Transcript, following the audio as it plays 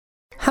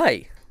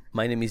Hi,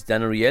 my name is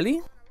Ariely,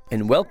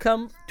 and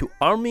welcome to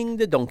Arming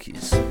the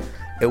Donkeys,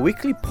 a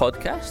weekly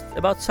podcast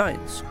about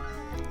science.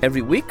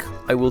 Every week,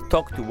 I will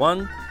talk to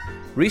one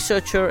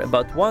researcher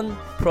about one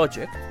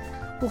project.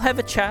 We'll have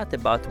a chat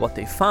about what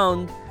they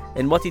found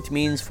and what it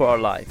means for our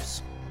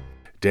lives.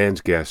 Dan's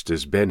guest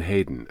is Ben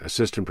Hayden,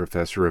 Assistant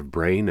Professor of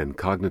Brain and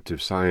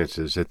Cognitive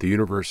Sciences at the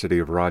University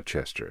of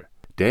Rochester.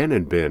 Dan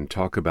and Ben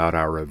talk about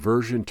our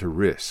aversion to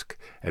risk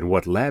and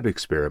what lab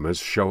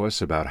experiments show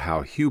us about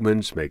how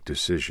humans make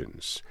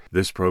decisions.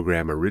 This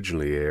program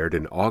originally aired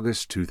in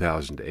August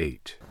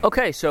 2008.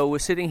 Okay, so we're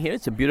sitting here.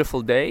 It's a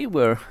beautiful day.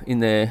 We're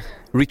in a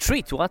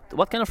retreat.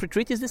 What kind of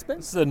retreat is this, Ben?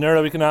 This is a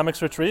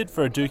neuroeconomics retreat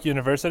for Duke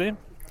University.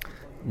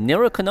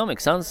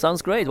 Neuroeconomics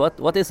sounds great.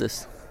 What is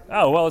this?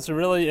 Oh, well, it's a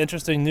really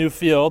interesting new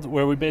field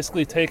where we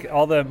basically take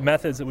all the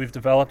methods that we've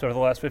developed over the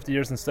last 50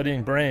 years in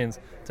studying brains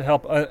to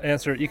help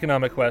answer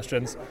economic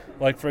questions.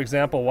 Like, for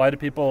example, why do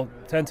people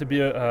tend to be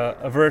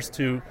averse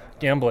to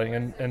gambling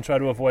and try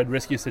to avoid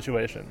risky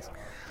situations?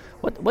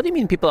 What do you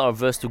mean people are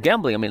averse to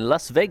gambling? I mean,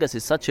 Las Vegas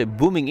is such a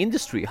booming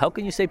industry. How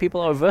can you say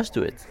people are averse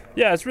to it?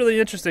 Yeah, it's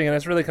really interesting and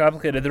it's really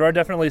complicated. There are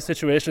definitely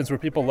situations where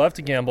people love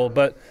to gamble,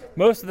 but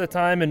most of the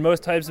time in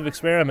most types of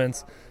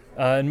experiments,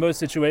 in most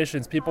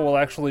situations, people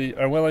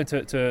are willing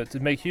to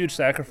make huge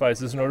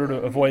sacrifices in order to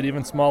avoid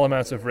even small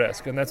amounts of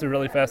risk, and that's a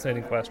really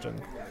fascinating question.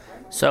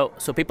 So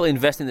people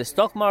invest in the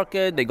stock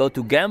market, they go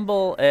to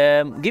gamble.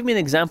 Give me an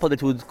example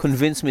that would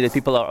convince me that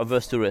people are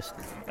averse to risk.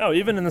 Oh,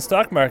 even in the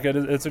stock market,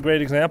 it's a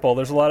great example.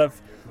 There's a lot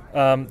of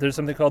there's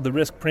something called the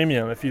risk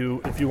premium. If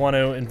you want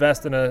to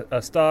invest in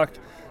a stock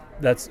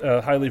that's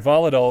highly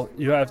volatile,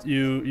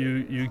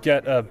 you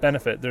get a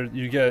benefit.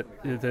 You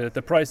get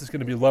the price is going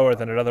to be lower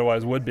than it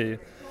otherwise would be.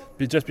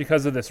 Just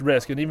because of this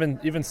risk. And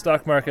even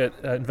stock market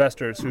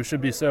investors who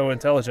should be so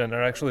intelligent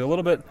are actually a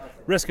little bit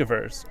risk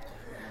averse.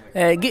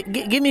 Can you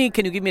give me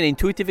an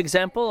intuitive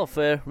example of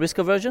risk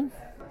aversion?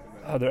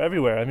 Oh, they're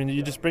everywhere. I mean,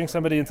 you just bring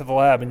somebody into the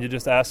lab and you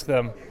just ask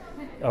them,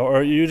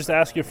 or you just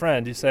ask your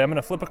friend, you say, I'm going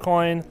to flip a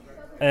coin,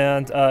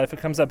 and if it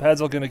comes up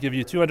heads, I'm going to give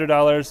you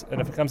 $200, and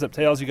if it comes up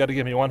tails, you got to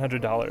give me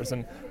 $100.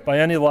 And by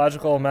any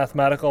logical,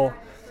 mathematical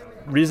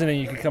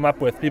reasoning you could come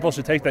up with, people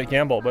should take that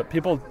gamble, but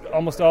people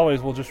almost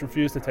always will just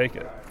refuse to take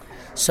it.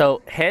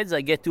 So heads, I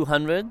get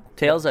 200.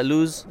 Tails, I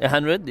lose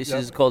 100. This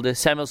is called the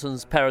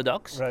Samuelson's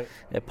paradox, right.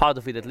 Part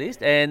of it at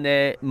least.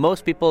 And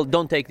most people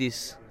don't take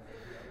this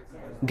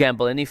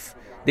gamble. And if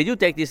they do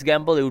take this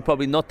gamble, they would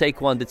probably not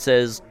take one that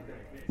says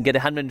get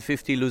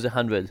 150, lose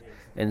 100,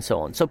 and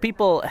so on. So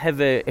people have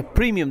a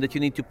premium that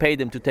you need to pay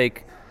them to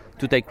take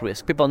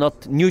risk. People are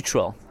not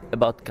neutral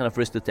about kind of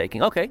risk they're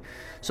taking. Okay,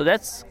 so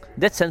that's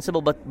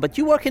sensible. But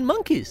you work in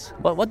monkeys.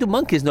 What do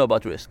monkeys know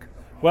about risk?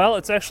 Well,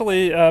 it's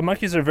actually,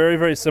 monkeys are very,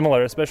 very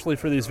similar, especially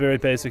for these very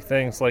basic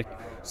things, like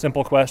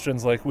simple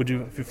questions like, if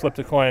you flipped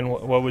a coin,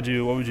 what would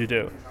you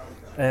do?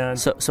 And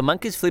so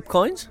monkeys flip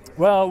coins?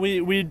 Well,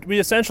 we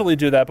essentially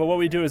do that, but what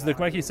we do is the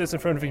monkey sits in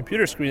front of a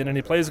computer screen and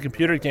he plays a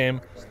computer game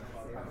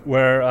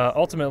where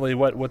ultimately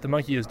what the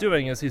monkey is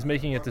doing is he's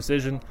making a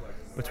decision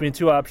between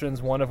two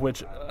options, one of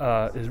which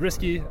is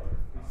risky.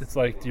 It's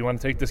like, do you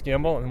want to take this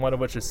gamble? And one of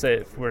which is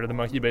safe, where the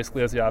monkey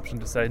basically has the option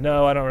to say,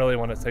 no, I don't really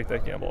want to take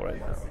that gamble right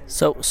now.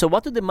 So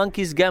what do the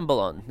monkeys gamble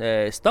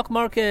on? Stock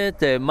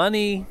market,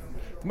 money?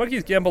 The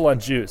monkeys gamble on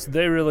juice.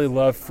 They really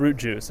love fruit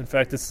juice. In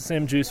fact, it's the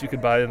same juice you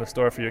could buy in the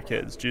store for your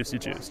kids, juicy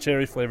juice,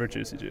 cherry-flavored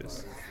juicy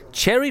juice.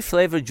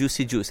 Cherry-flavored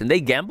juicy juice. And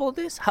they gamble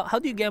this? How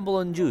do you gamble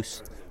on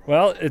juice?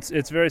 Well,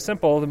 it's very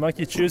simple. The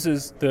monkey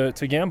chooses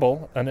to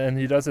gamble, and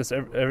he does this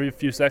every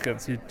few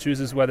seconds. He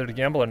chooses whether to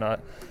gamble or not.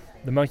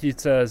 The monkey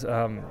says,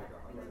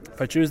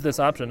 if I choose this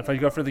option, if I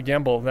go for the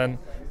gamble, then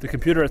the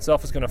computer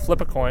itself is going to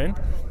flip a coin,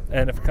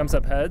 and if it comes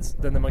up heads,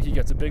 then the monkey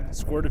gets a big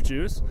squirt of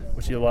juice,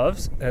 which he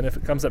loves, and if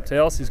it comes up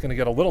tails, he's going to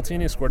get a little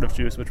teeny squirt of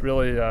juice, which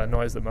really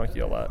annoys the monkey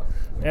a lot.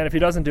 And if he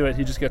doesn't do it,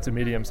 he just gets a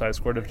medium-sized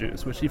squirt of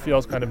juice, which he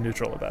feels kind of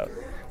neutral about.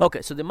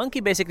 Okay, so the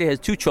monkey basically has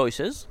two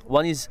choices.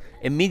 One is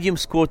a medium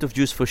squirt of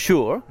juice for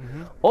sure,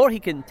 or he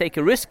can take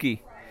a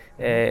risky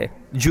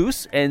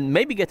juice and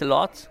maybe get a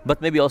lot,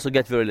 but maybe also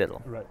get very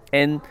little. Right.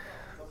 And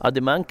are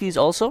the monkeys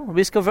also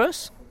risk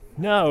averse?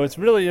 No, it's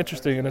really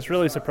interesting and it's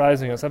really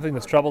surprising. It's something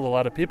that's troubled a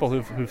lot of people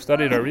who've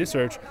studied our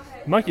research.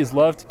 Monkeys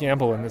love to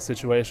gamble in this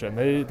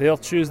situation. They'll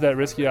choose that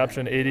risky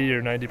option 80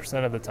 or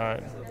 90% of the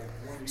time.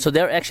 So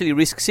they're actually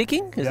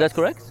risk-seeking? Is that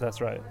correct?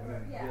 That's right.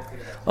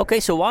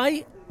 Okay, so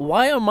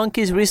why are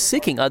monkeys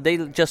risk-seeking? Are they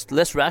just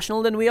less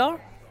rational than we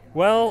are?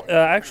 Well,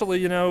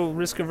 actually,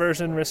 risk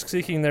aversion,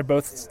 risk-seeking, they're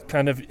both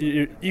kind of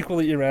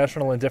equally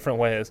irrational in different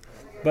ways.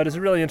 But it's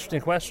a really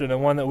interesting question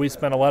and one that we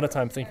spent a lot of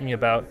time thinking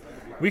about.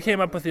 We came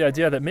up with the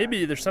idea that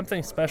maybe there's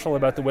something special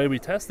about the way we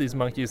test these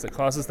monkeys that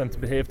causes them to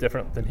behave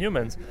different than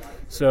humans.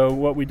 So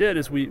what we did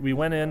is we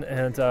went in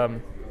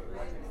and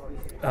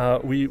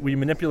we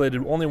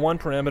manipulated only one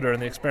parameter in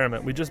the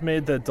experiment. We just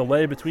made the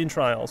delay between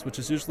trials, which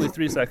is usually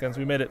 3 seconds.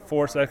 We made it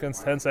 4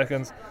 seconds, 10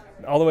 seconds,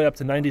 all the way up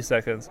to 90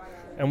 seconds.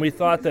 And we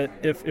thought that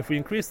if we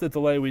increased the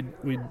delay,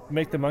 we'd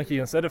make the monkey,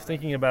 instead of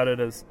thinking about it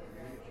as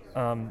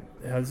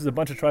this is a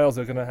bunch of trials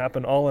that are going to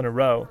happen all in a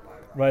row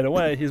right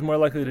away, he's more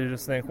likely to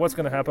just think, what's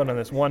going to happen on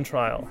this one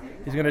trial?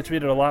 He's going to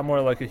treat it a lot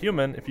more like a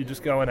human if you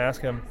just go and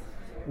ask him,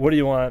 what do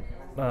you want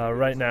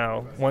right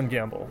now? One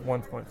gamble,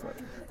 one coin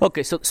flip.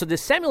 Okay, so the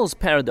Samuel's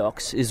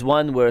paradox is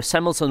one where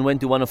Samuelson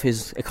went to one of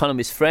his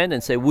economist friends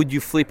and said, would you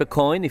flip a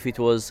coin? If it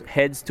was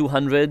heads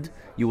 200,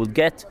 you would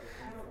get.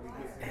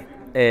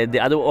 The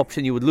other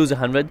option, you would lose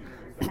 100.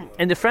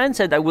 And the friend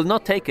said, I will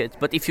not take it,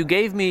 but if you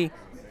gave me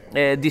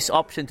this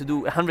option to do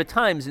 100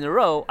 times in a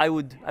row, I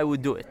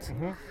would do it.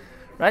 Mm-hmm.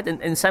 Right?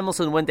 And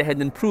Samuelson went ahead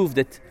and proved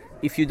that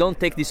if you don't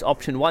take this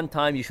option one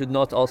time, you should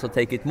not also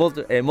take it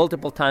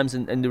multiple times,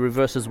 and the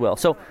reverse as well.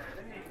 So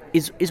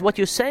is what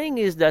you're saying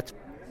is that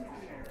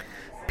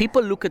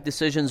people look at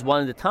decisions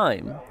one at a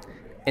time,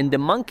 and the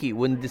monkey,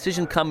 when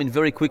decisions come in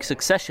very quick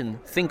succession,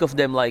 think of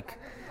them like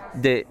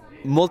the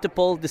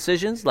multiple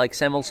decisions, like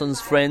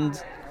Samuelson's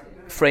friend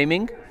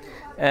framing.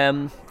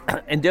 And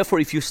therefore,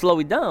 if you slow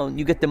it down,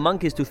 you get the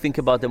monkeys to think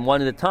about them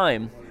one at a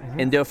time, mm-hmm.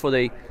 and therefore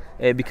they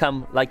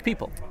become like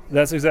people.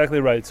 That's exactly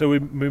right. So we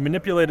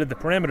manipulated the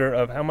parameter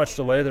of how much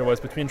delay there was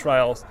between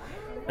trials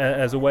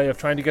as a way of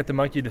trying to get the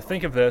monkey to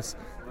think of this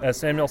as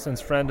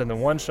Samuelson's friend in the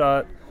one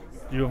shot.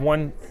 You have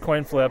one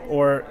coin flip,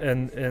 or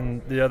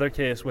in the other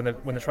case, when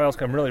the trials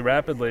come really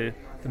rapidly,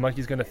 the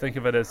monkey's going to think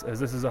of it as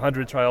this is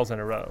 100 trials in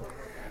a row.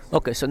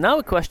 Okay, so now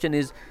a question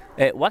is,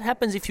 what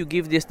happens if you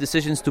give these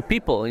decisions to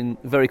people in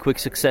very quick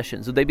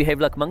succession? Do they behave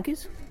like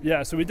monkeys?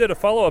 Yeah, so we did a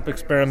follow-up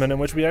experiment in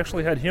which we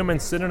actually had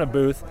humans sit in a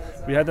booth.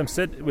 We had them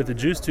sit with a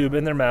juice tube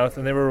in their mouth,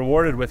 and they were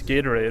rewarded with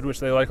Gatorade, which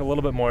they like a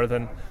little bit more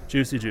than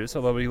juicy juice,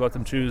 although we let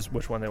them choose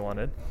which one they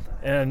wanted.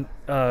 And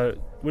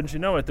wouldn't you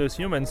know it, those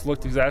humans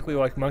looked exactly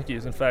like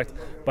monkeys. In fact,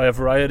 by a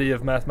variety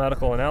of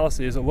mathematical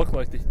analyses, it looked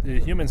like the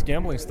human's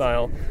gambling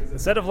style,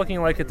 instead of looking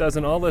like it does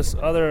in all this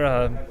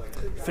other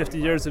 50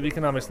 years of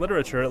economics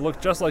literature, it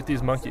looked just like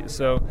these monkeys.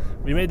 So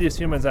we made these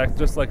humans act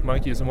just like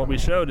monkeys, and what we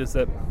showed is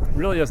that it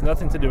really has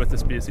nothing to do with the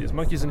species.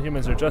 Monkeys and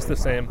humans are just the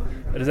same.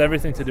 It has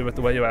everything to do with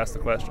the way you ask the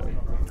question.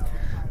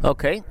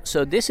 Okay,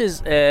 so this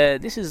is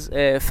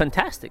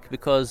fantastic,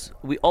 because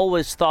we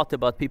always thought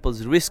about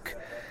people's risk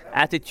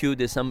attitude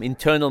as some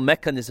internal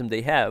mechanism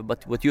they have,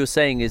 but what you're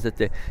saying is that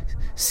the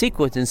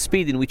sequence and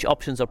speed in which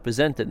options are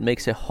presented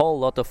makes a whole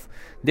lot of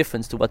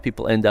difference to what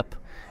people end up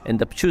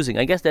choosing.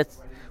 I guess that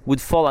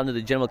would fall under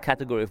the general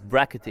category of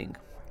bracketing,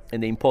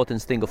 and the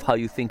importance thing of how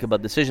you think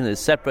about decisions is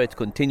separate,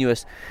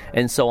 continuous,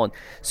 and so on.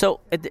 So,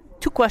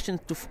 two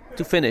questions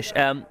to finish.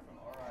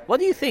 What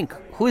do you think?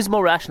 Who is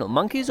more rational,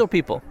 monkeys or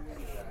people?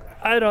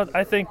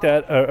 I think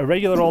that a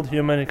regular old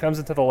human who comes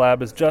into the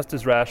lab is just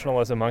as rational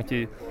as a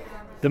monkey.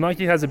 The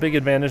monkey has a big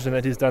advantage in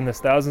that he's done this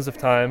thousands of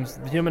times.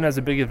 The human has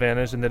a big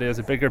advantage in that he has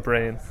a bigger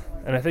brain.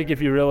 And I think if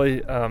you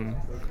really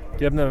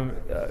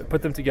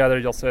put them together,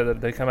 you'll say that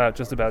they come out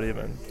just about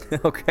even.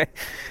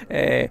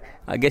 Okay.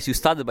 I guess you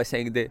started by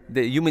saying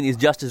the human is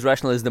just as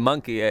rational as the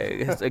monkey.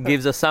 It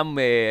gives us some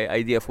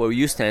idea of where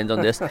you stand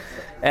on this.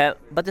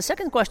 But the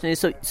second question is,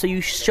 so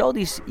you show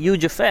these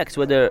huge effects,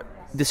 whether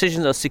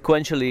decisions are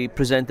sequentially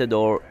presented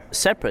or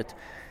separate.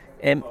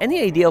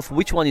 Any idea of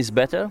which one is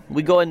better?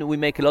 We go and we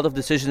make a lot of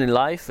decisions in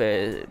life,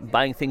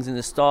 buying things in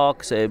the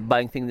stocks,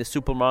 buying things in the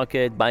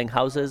supermarket, buying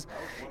houses.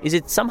 Is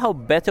it somehow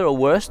better or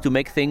worse to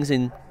make things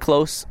in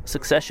close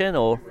succession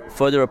or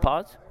further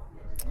apart?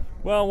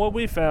 Well, what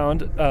we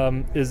found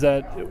is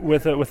that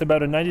with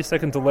about a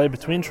 90-second delay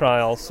between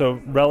trials, so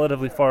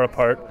relatively far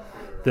apart,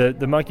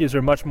 the monkeys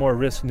are much more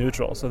risk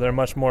neutral, so they're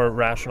much more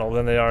rational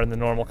than they are in the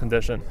normal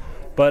condition.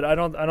 But I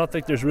don't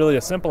think there's really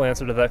a simple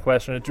answer to that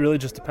question. It really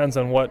just depends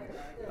on what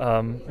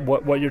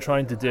you're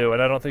trying to do,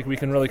 and I don't think we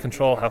can really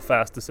control how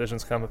fast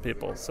decisions come to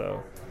people.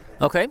 So,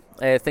 okay,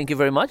 thank you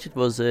very much. It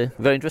was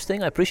very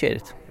interesting. I appreciate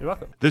it. You're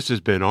welcome. This has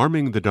been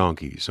Arming the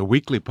Donkeys, a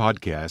weekly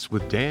podcast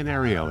with Dan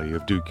Ariely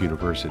of Duke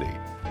University.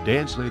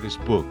 Dan's latest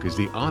book is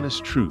The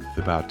Honest Truth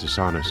About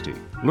Dishonesty.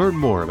 Learn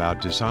more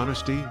about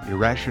dishonesty,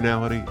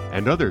 irrationality,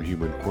 and other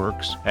human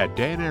quirks at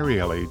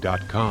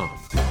danariely.com.